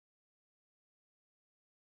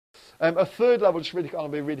A third level, I'll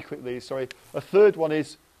be really quick these, sorry. A third one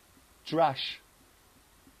is drash.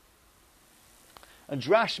 And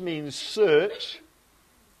drash means search.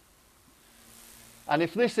 And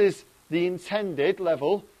if this is the intended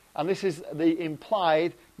level, and this is the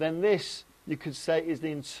implied, then this, you could say, is the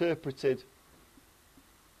interpreted.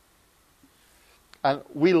 And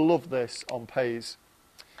we love this on Pays.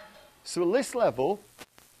 So at this level,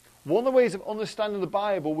 one of the ways of understanding the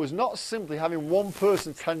Bible was not simply having one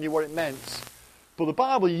person telling you what it meant, but the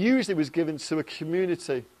Bible usually was given to a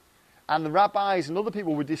community, and the rabbis and other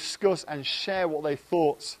people would discuss and share what they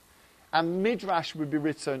thought. And Midrash would be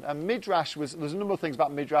written, and Midrash was, there's a number of things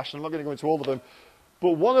about Midrash, and I'm not going to go into all of them,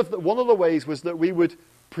 but one of the ways was that we would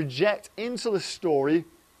project into the story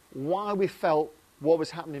why we felt what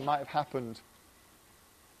was happening might have happened.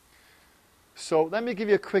 So let me give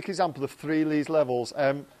you a quick example of three of these levels.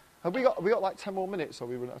 Have we got like 10 more minutes, or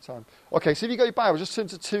we run out of time? Okay, so if you got your Bible, just turn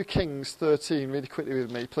to 2 Kings 13 really quickly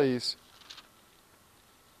with me, please.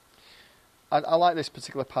 I like this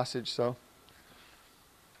particular passage, so.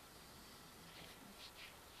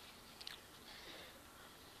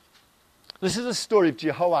 This is the story of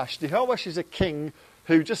Jehoash. Jehoash is a king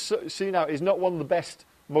who, just so you know, is not one of the best,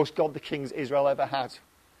 most godly kings Israel ever had.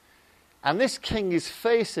 And this king is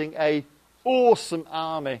facing an awesome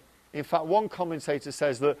army. In fact, one commentator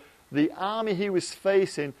says that the army he was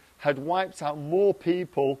facing had wiped out more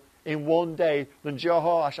people in one day than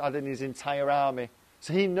Jehoash had in his entire army.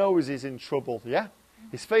 So he knows he's in trouble, yeah?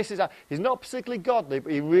 His face is out. He's not particularly godly,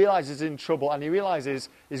 but he realizes he's in trouble, and he realizes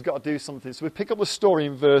he's got to do something. So we pick up the story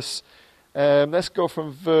in verse, let's go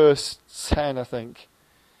from verse 10, I think.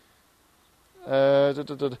 No,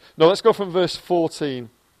 let's go from verse 14.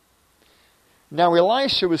 Now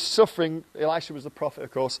Elisha was suffering, Elisha was the prophet,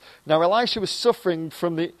 of course. Now Elisha was suffering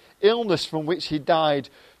from the illness from which he died.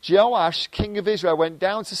 Jehoash, king of Israel, went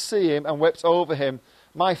down to see him and wept over him.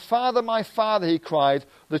 My father, he cried,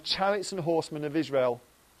 the chariots and horsemen of Israel.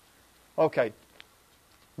 Okay,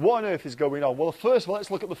 what on earth is going on? Well, first of all,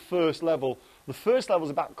 let's look at the first level. The first level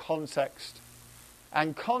is about context.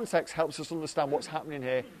 And context helps us understand what's happening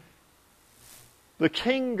here. The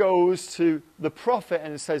king goes to the prophet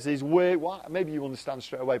and says these words. Well, maybe you understand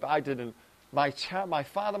straight away, but I didn't. My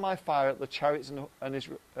father, the chariots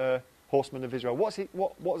and horsemen of Israel. What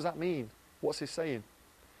does that mean? What's he saying?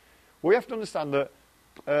 Well, we have to understand that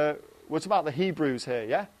it's about the Hebrews here,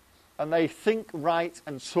 yeah? And they think, write,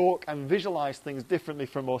 and talk and visualize things differently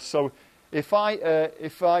from us. So if I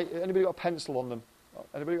anybody got a pencil on them?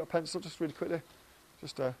 Anybody got a pencil? Just really quickly.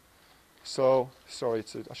 So sorry,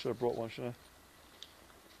 I should have brought one, shouldn't I?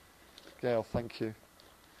 Gail, thank you.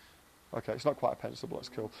 Okay, it's not quite a pencil, but that's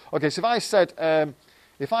cool. Okay, so if I said, and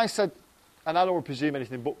I don't want to presume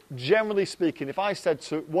anything, but generally speaking, if I said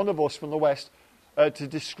to one of us from the West to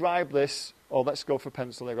describe this, or let's go for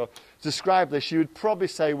pencil, there you go, describe this, you would probably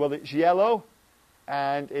say, well, it's yellow,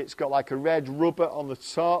 and it's got like a red rubber on the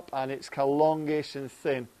top, and it's kind of longish and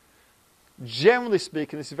thin. Generally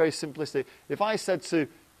speaking, this is very simplistic. If I said to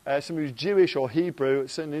somebody who's Jewish or Hebrew,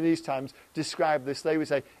 certainly in these times, describe this, they would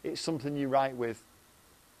say, it's something you write with.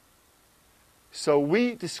 So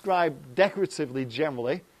we describe decoratively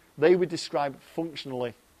generally, they would describe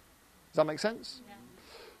functionally. Does that make sense? Yeah.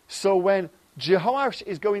 So when Jehoash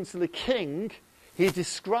is going to the king, he's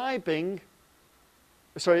describing,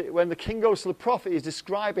 when the king goes to the prophet, he's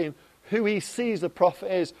describing who he sees the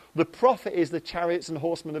prophet is. The prophet is the chariots and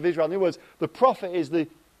horsemen of Israel. In other words, the prophet is the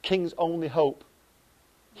king's only hope.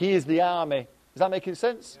 He is the army. Is that making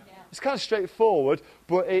sense? Yeah. It's kind of straightforward,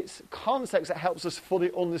 but it's context that helps us fully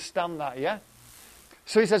understand that, yeah?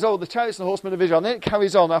 So he says, the chariots and horsemen of Israel. And then it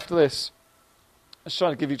carries on after this. I'm just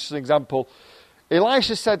trying to give you just an example.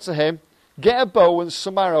 Elisha said to him, get a bow and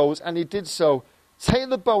some arrows, and he did so. Take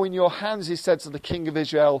the bow in your hands, he said to the king of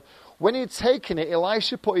Israel. When he had taken it,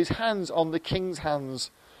 Elisha put his hands on the king's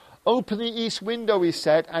hands. Open the east window, he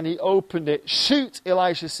said, and he opened it. Shoot,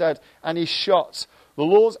 Elisha said, and he shot. The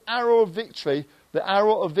Lord's arrow of victory, the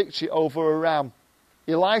arrow of victory over Aram.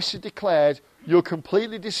 Elisha declared, you'll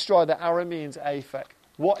completely destroy the Arameans at Aphek.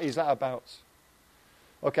 What is that about?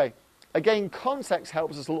 Okay, again, context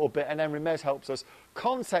helps us a little bit, and then Remez helps us.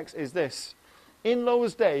 Context is this. In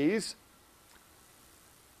those days,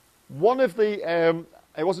 one of the,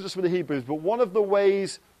 it wasn't just with the Hebrews, but one of the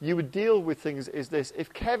ways you would deal with things is this.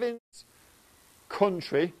 If Kevin's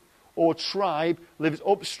country or tribe lives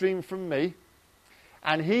upstream from me,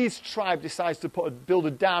 and his tribe decides to build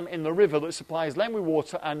a dam in the river that supplies them with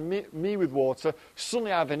water and me with water,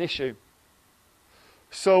 suddenly I have an issue.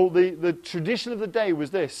 So the tradition of the day was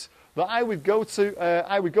this. that I would go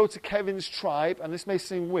to Kevin's tribe, and this may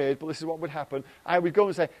seem weird, but this is what would happen. I would go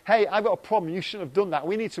and say, hey, I've got a problem. You shouldn't have done that.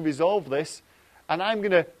 We need to resolve this. And I'm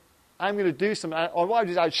going to do something. Or what I would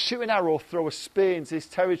do is I'd shoot an arrow, throw a spear into his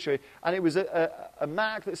territory. And it was a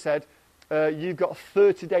mark that said, you've got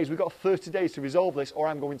 30 days. We've got 30 days to resolve this, or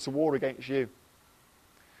I'm going to war against you.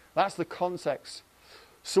 That's the context.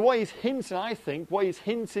 So what he's hinting, I think, what he's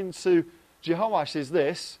hinting to Jehoash is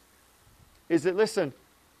this, is that, listen,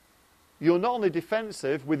 you're not only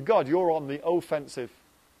defensive with God, you're on the offensive.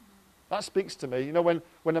 That speaks to me. You know,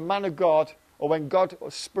 when a man of God, or when God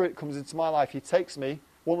or Spirit comes into my life, he takes me,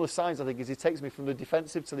 one of the signs I think is he takes me from the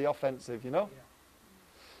defensive to the offensive, you know? Yeah.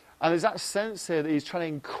 And there's that sense here that he's trying to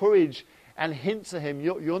encourage and hint to him,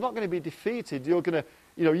 you're not going to be defeated. You're going to,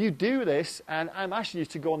 you know, you do this, and I'm asking you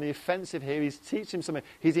to go on the offensive here. He's teaching him something.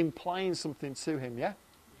 He's implying something to him, yeah?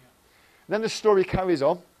 Then the story carries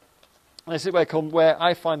on. And this is where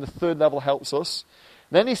I find the third level helps us.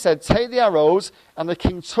 Then he said, take the arrows, and the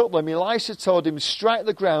king took them. Elisha told him, strike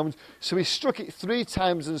the ground. So he struck it 3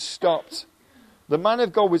 times and stopped. The man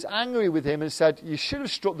of God was angry with him and said, you should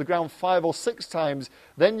have struck the ground 5 or 6 times.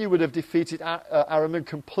 Then you would have defeated Aram and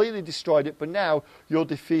completely destroyed it. But now you'll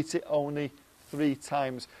defeat it only 3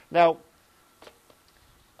 times. Now,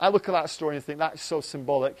 I look at that story and think that's so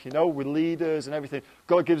symbolic, you know, with leaders and everything.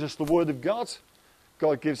 God gives us the word of God.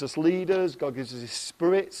 God gives us leaders. God gives us his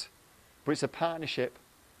Spirit. But it's a partnership.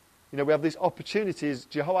 You know, we have these opportunities,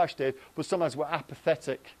 Jehoash did, but sometimes we're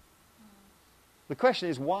apathetic. The question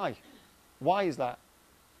is why? Why is that?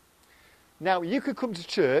 Now, you could come to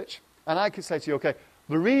church and I could say to you, okay,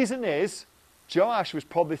 the reason is Joash was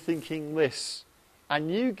probably thinking this. And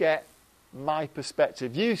you get my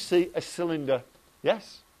perspective. You see a cylinder.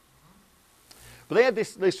 Yes? But they had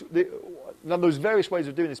now there's various ways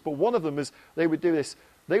of doing this, but one of them is they would do this.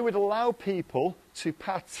 They would allow people to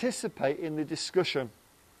participate in the discussion.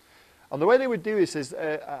 And the way they would do this is,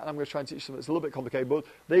 I'm going to try and teach them, it's a little bit complicated, but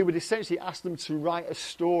they would essentially ask them to write a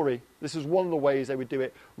story. This is one of the ways they would do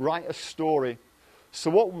it, write a story.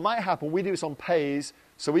 So what might happen, we do this on Pays,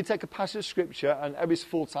 so we take a passage of scripture, and everybody's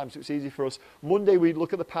full time, so it's easy for us. Monday we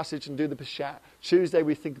look at the passage and do the Peshat. Tuesday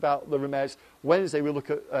we think about the Remez. Wednesday we look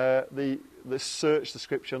at the search the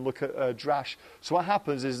scripture and look at Drash. So what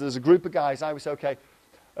happens is there's a group of guys, I would say, okay,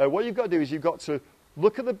 what you've got to do is you've got to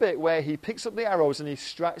look at the bit where he picks up the arrows and he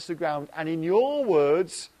strikes the ground, and in your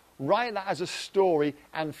words, write that as a story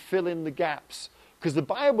and fill in the gaps. Because the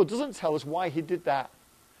Bible doesn't tell us why he did that.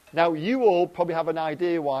 Now, you all probably have an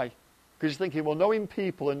idea why. Because you're thinking, well, knowing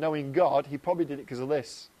people and knowing God, he probably did it because of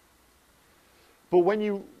this. But when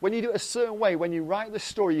you do it a certain way, when you write the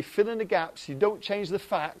story, you fill in the gaps, you don't change the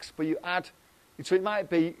facts, but you add. So it might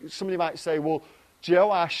be, somebody might say, well,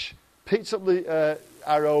 Joash picked up the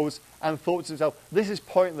arrows and thought to himself, this is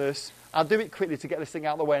pointless. I'll do it quickly to get this thing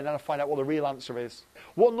out of the way, and then I'll find out what the real answer is.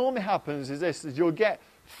 What normally happens is this, is you'll get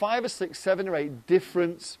 5 or 6, 7 or 8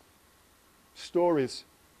 different stories.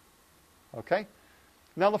 Okay?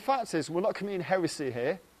 Now the fact is, we're not committing heresy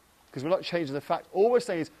here, because we're not changing the fact. All we're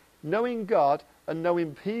saying is, knowing God and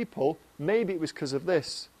knowing people, maybe it was because of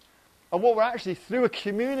this. And what we're actually, through a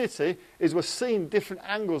community, is we're seeing different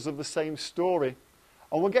angles of the same story.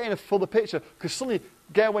 And we're getting a fuller picture, because suddenly,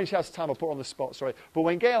 Gail, when she has time, I'll put her on the spot, sorry, but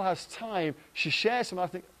when Gail has time, she shares something, I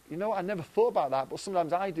think, you know, I never thought about that, but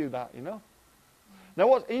sometimes I do that, you know. Now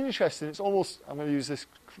what's interesting, it's almost, I'm going to use this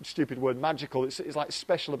stupid word, magical, it's like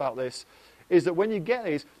special about this, is that when you get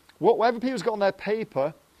these, whatever people's got on their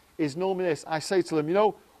paper is normally this. I say to them, you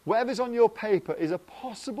know, whatever's on your paper is a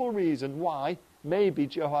possible reason why maybe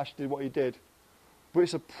Jehoash did what he did. But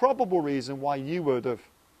it's a probable reason why you would have.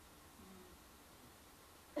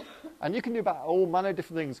 And you can do about all manner of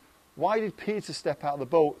different things. Why did Peter step out of the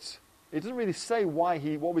boat? It doesn't really say why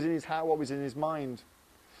what was in his heart, what was in his mind.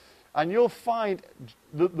 And you'll find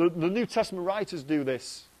the New Testament writers do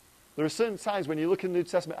this. There are certain times when you look in the New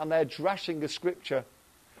Testament and they're drashing a scripture.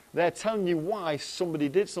 They're telling you why somebody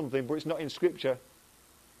did something, but it's not in scripture.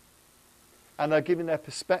 And they're giving their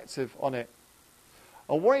perspective on it.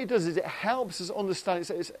 And what it does is it helps us understand,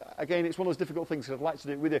 again, it's one of those difficult things, because I'd like to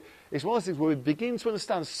do it with you. It's one of those things where we begin to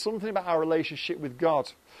understand something about our relationship with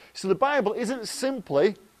God. So the Bible isn't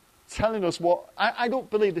simply telling us what, I don't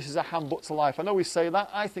believe this is a handbook to life. I know we say that.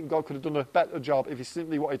 I think God could have done a better job if he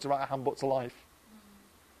simply wanted to write a handbook to life.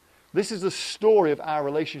 This is the story of our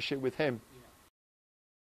relationship with him.